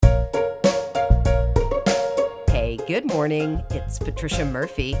Good morning. It's Patricia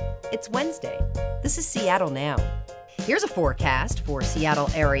Murphy. It's Wednesday. This is Seattle Now. Here's a forecast for Seattle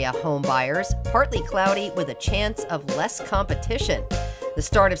area home buyers. Partly cloudy with a chance of less competition. The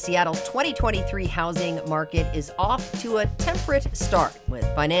start of Seattle's 2023 housing market is off to a temperate start with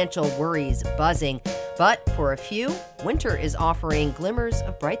financial worries buzzing. But for a few, winter is offering glimmers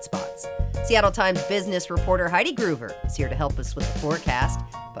of bright spots. Seattle Times business reporter Heidi Groover is here to help us with the forecast.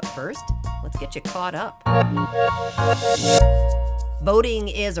 But first, let's get you caught up. Voting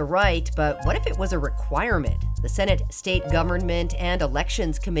is a right, but what if it was a requirement? The Senate State Government and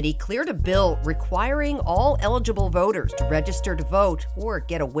Elections Committee cleared a bill requiring all eligible voters to register to vote or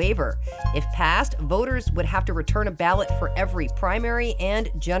get a waiver. If passed, voters would have to return a ballot for every primary and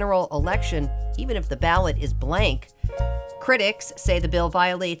general election, even if the ballot is blank. Critics say the bill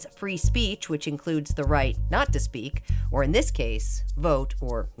violates free speech, which includes the right not to speak, or in this case, vote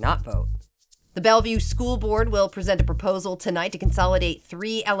or not vote. The Bellevue School Board will present a proposal tonight to consolidate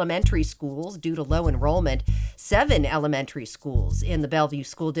 3 elementary schools due to low enrollment. 7 elementary schools in the Bellevue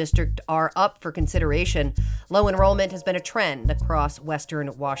School District are up for consideration. Low enrollment has been a trend across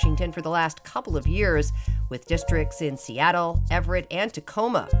Western Washington for the last couple of years, with districts in Seattle, Everett, and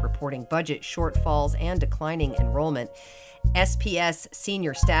Tacoma reporting budget shortfalls and declining enrollment. SPS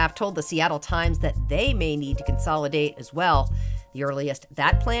senior staff told the Seattle Times that they may need to consolidate as well. The earliest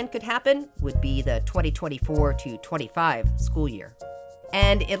that plan could happen would be the 2024 to 25 school year.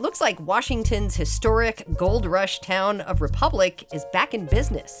 And it looks like Washington's historic gold rush town of Republic is back in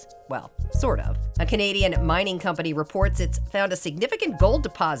business. Well, sort of. A Canadian mining company reports it's found a significant gold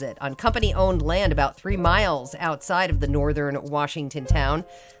deposit on company-owned land about 3 miles outside of the northern Washington town.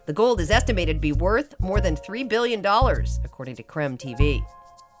 The gold is estimated to be worth more than $3 billion, according to KREM TV.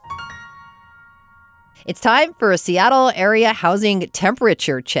 It's time for a Seattle area housing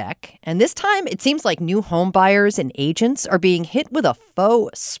temperature check. And this time, it seems like new home buyers and agents are being hit with a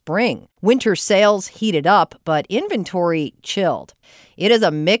faux spring. Winter sales heated up, but inventory chilled. It is a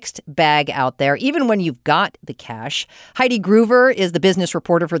mixed bag out there, even when you've got the cash. Heidi Groover is the business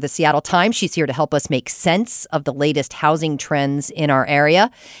reporter for the Seattle Times. She's here to help us make sense of the latest housing trends in our area.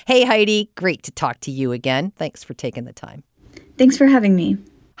 Hey, Heidi, great to talk to you again. Thanks for taking the time. Thanks for having me.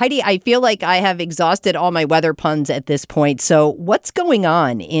 Heidi, I feel like I have exhausted all my weather puns at this point. So what's going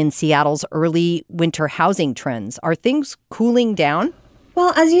on in Seattle's early winter housing trends? Are things cooling down?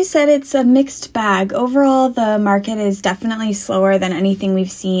 Well, as you said, it's a mixed bag. Overall, the market is definitely slower than anything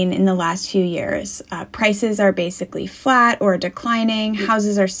we've seen in the last few years. Prices are basically flat or declining.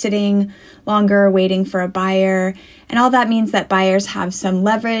 Houses are sitting longer, waiting for a buyer. And all that means that buyers have some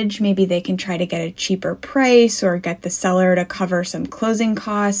leverage. Maybe they can try to get a cheaper price or get the seller to cover some closing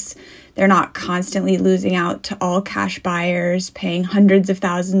costs. They're not constantly losing out to all cash buyers, paying hundreds of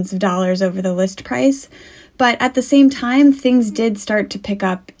thousands of dollars over the list price. But at the same time, things did start to pick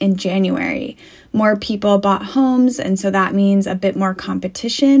up in January. More people bought homes, and so that means a bit more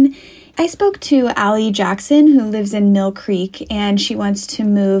competition. I spoke to Allie Jackson, who lives in Mill Creek, and she wants to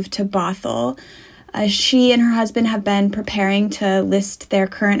move to Bothell. She and her husband have been preparing to list their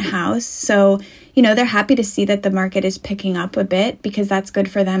current house. So, they're happy to see that the market is picking up a bit because that's good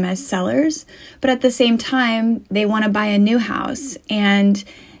for them as sellers. But at the same time, they want to buy a new house, and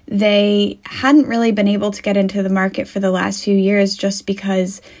they hadn't really been able to get into the market for the last few years just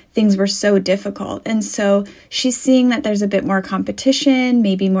because things were so difficult. And so she's seeing that there's a bit more competition,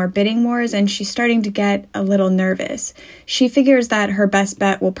 maybe more bidding wars, and she's starting to get a little nervous. She figures that her best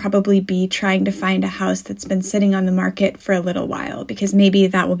bet will probably be trying to find a house that's been sitting on the market for a little while because maybe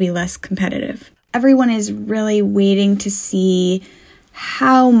that will be less competitive. Everyone is really waiting to see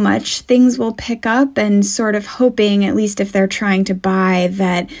how much things will pick up and sort of hoping, at least if they're trying to buy,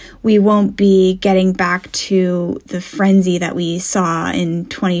 that we won't be getting back to the frenzy that we saw in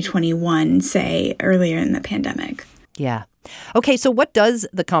 2021, say, earlier in the pandemic. Yeah. Okay, so what does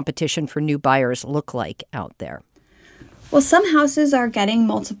the competition for new buyers look like out there? Well, some houses are getting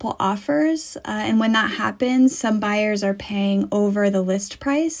multiple offers, and when that happens, some buyers are paying over the list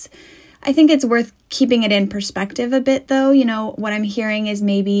price. I think it's worth keeping it in perspective a bit, though. What I'm hearing is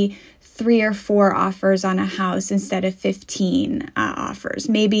maybe 3 or 4 offers on a house instead of 15 offers.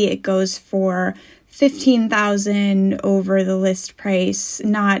 Maybe it goes for $15,000 over the list price,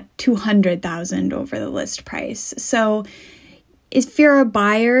 not $200,000 over the list price. So if you're a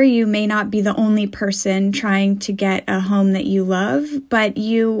buyer, you may not be the only person trying to get a home that you love, but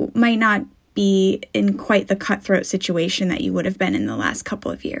you might not be in quite the cutthroat situation that you would have been in the last couple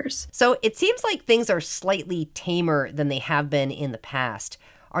of years. So it seems like things are slightly tamer than they have been in the past.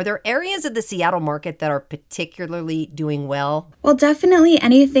 Are there areas of the Seattle market that are particularly doing well? Well, definitely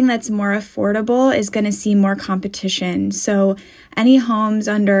anything that's more affordable is going to see more competition. So any homes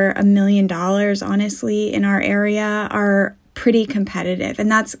under $1 million, honestly, in our area are pretty competitive.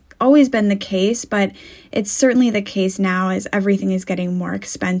 And that's always been the case, but it's certainly the case now as everything is getting more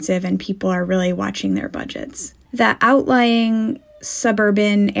expensive and people are really watching their budgets. The outlying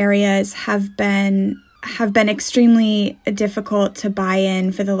suburban areas have been extremely difficult to buy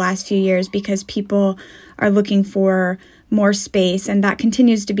in for the last few years because people are looking for more space, and that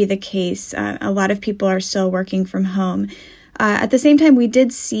continues to be the case. A lot of people are still working from home. At the same time, we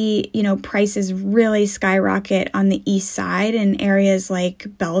did see, prices really skyrocket on the east side in areas like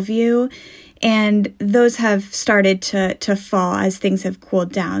Bellevue, and those have started to fall as things have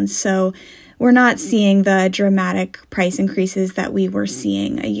cooled down. So we're not seeing the dramatic price increases that we were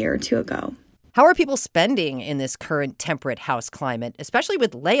seeing a year or two ago. How are people spending in this current temperate house climate, especially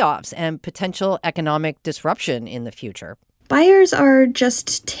with layoffs and potential economic disruption in the future? Buyers are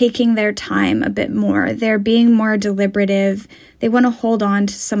just taking their time a bit more. They're being more deliberative. They want to hold on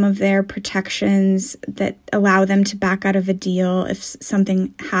to some of their protections that allow them to back out of a deal if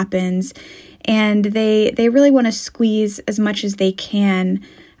something happens. And they really want to squeeze as much as they can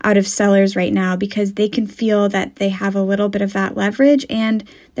out of sellers right now because they can feel that they have a little bit of that leverage and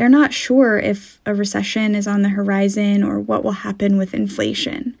they're not sure if a recession is on the horizon or what will happen with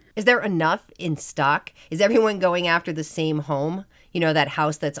inflation. Is there enough in stock? Is everyone going after the same home? That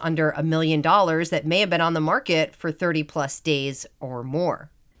house that's under $1 million that may have been on the market for 30 plus days or more.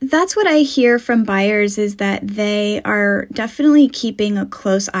 That's what I hear from buyers is that they are definitely keeping a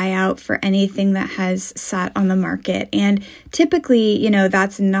close eye out for anything that has sat on the market. And typically,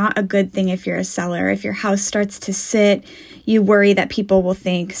 that's not a good thing if you're a seller. If your house starts to sit, you worry that people will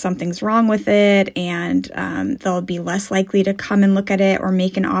think something's wrong with it and they'll be less likely to come and look at it or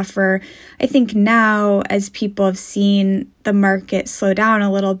make an offer. I think now, as people have seen the market slow down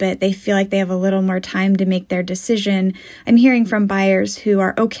a little bit, they feel like they have a little more time to make their decision. I'm hearing from buyers who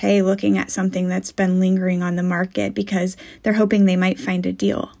are okay looking at something that's been lingering on the market because they're hoping they might find a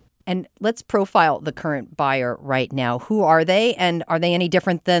deal. And let's profile the current buyer right now. Who are they? And are they any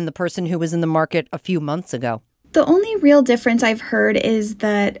different than the person who was in the market a few months ago? The only real difference I've heard is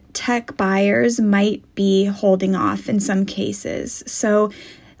that tech buyers might be holding off in some cases. So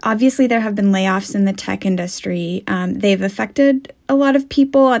obviously, there have been layoffs in the tech industry. They've affected a lot of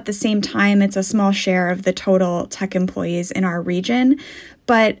people. At the same time, it's a small share of the total tech employees in our region.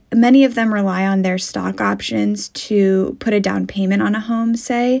 But many of them rely on their stock options to put a down payment on a home,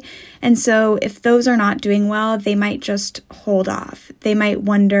 say. And so if those are not doing well, they might just hold off. They might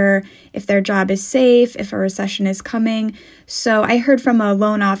wonder if their job is safe, if a recession is coming. So I heard from a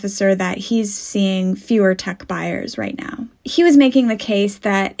loan officer that he's seeing fewer tech buyers right now. He was making the case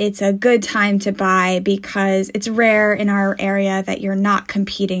that it's a good time to buy because it's rare in our area that you're not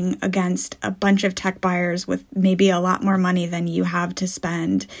competing against a bunch of tech buyers with maybe a lot more money than you have to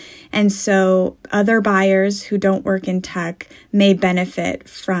spend. And so other buyers who don't work in tech may benefit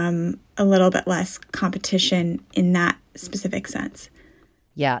from a little bit less competition in that specific sense.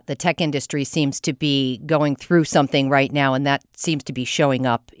 Yeah, the tech industry seems to be going through something right now, and that seems to be showing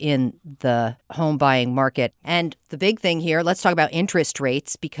up in the home buying market. And the big thing here, let's talk about interest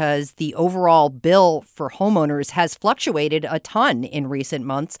rates, because the overall bill for homeowners has fluctuated a ton in recent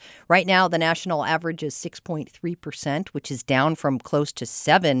months. Right now, the national average is 6.3%, which is down from close to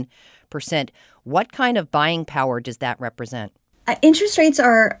 7%. What kind of buying power does that represent? Interest rates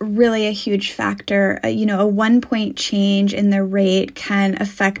are really a huge factor. A 1-point change in the rate can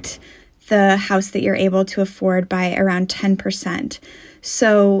affect the house that you're able to afford by around 10%.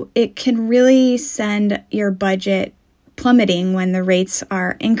 So it can really send your budget plummeting when the rates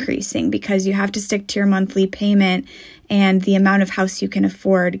are increasing because you have to stick to your monthly payment and the amount of house you can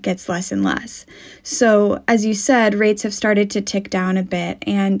afford gets less and less. So as you said, rates have started to tick down a bit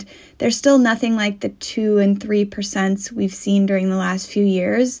and there's still nothing like the 2 and 3% we've seen during the last few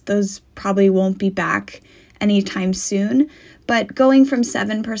years. Those probably won't be back anytime soon. But going from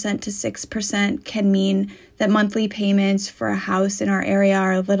 7% to 6% can mean that monthly payments for a house in our area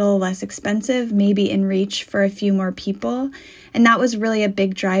are a little less expensive, maybe in reach for a few more people. And that was really a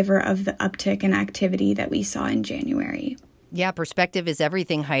big driver of the uptick in activity that we saw in January. Yeah, perspective is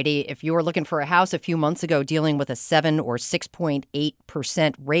everything, Heidi. If you were looking for a house a few months ago dealing with a 7 or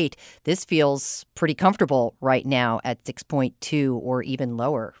 6.8% rate, this feels pretty comfortable right now at 6.2 or even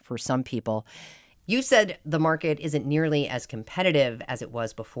lower for some people. You said the market isn't nearly as competitive as it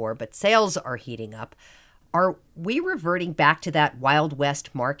was before, but sales are heating up. Are we reverting back to that Wild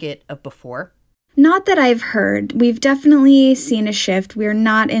West market of before? Not that I've heard. We've definitely seen a shift. We're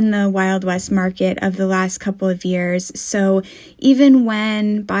not in the Wild West market of the last couple of years. So even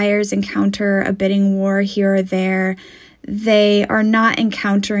when buyers encounter a bidding war here or there, they are not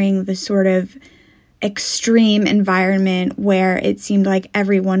encountering the sort of extreme environment where it seemed like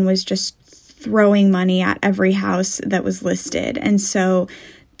everyone was just throwing money at every house that was listed. And so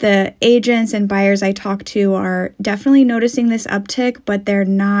the agents and buyers I talk to are definitely noticing this uptick, but they're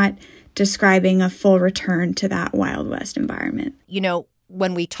not describing a full return to that Wild West environment. You know,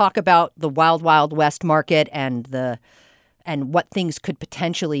 when we talk about the Wild West market and what things could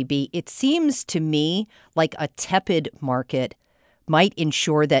potentially be, it seems to me like a tepid market might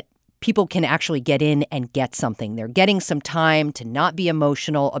ensure that people can actually get in and get something. They're getting some time to not be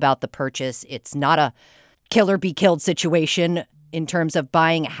emotional about the purchase. It's not a kill or be killed situation in terms of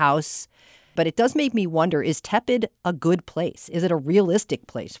buying a house. But it does make me wonder, is tepid a good place? Is it a realistic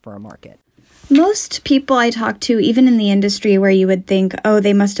place for a market? Most people I talk to, even in the industry where you would think, oh,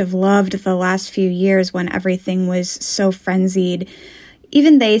 they must have loved the last few years when everything was so frenzied,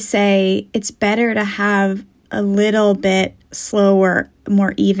 even they say it's better to have a little bit slower,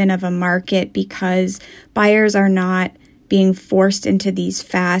 more even of a market because buyers are not being forced into these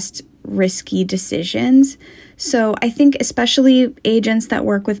fast, risky decisions. So I think especially agents that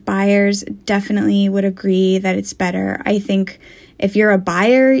work with buyers definitely would agree that it's better. I think if you're a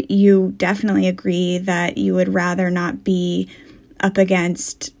buyer, you definitely agree that you would rather not be up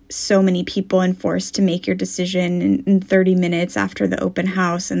against so many people and forced to make your decision in 30 minutes after the open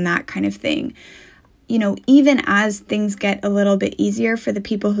house and that kind of thing. You know, even as things get a little bit easier for the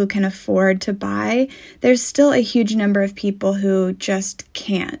people who can afford to buy, there's still a huge number of people who just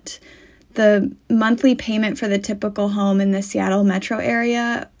can't. The monthly payment for the typical home in the Seattle metro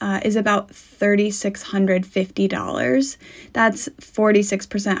area is about $3,650. That's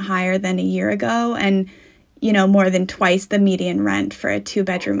 46% higher than a year ago and, you know, more than twice the median rent for a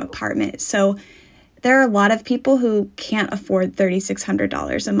 2-bedroom apartment. So there are a lot of people who can't afford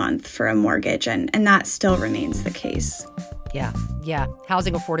 $3,600 a month for a mortgage, and that still remains the case. Yeah.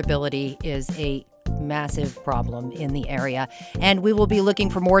 Housing affordability is a massive problem in the area, and we will be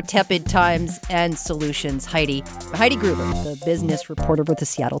looking for more tepid times and solutions. Heidi Gruber, the business reporter with the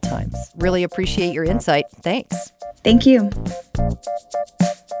Seattle Times. Really appreciate your insight. Thanks. Thank you.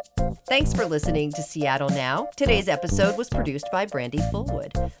 Thanks for listening to Seattle Now. Today's episode was produced by Brandy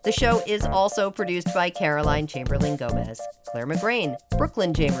Fullwood. The show is also produced by Caroline Chamberlain Gomez, Claire McGrain,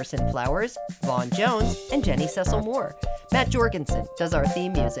 Brooklyn Jamerson Flowers, Vaughn Jones, and Jenny Cecil Moore. Matt Jorgensen does our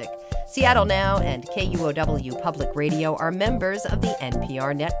theme music. Seattle Now and KUOW Public Radio are members of the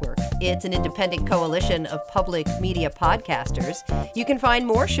NPR network. It's an independent coalition of public media podcasters. You can find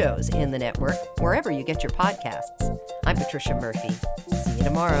more shows in the network wherever you get your podcasts. I'm Patricia Murphy. See you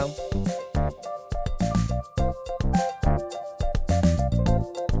tomorrow.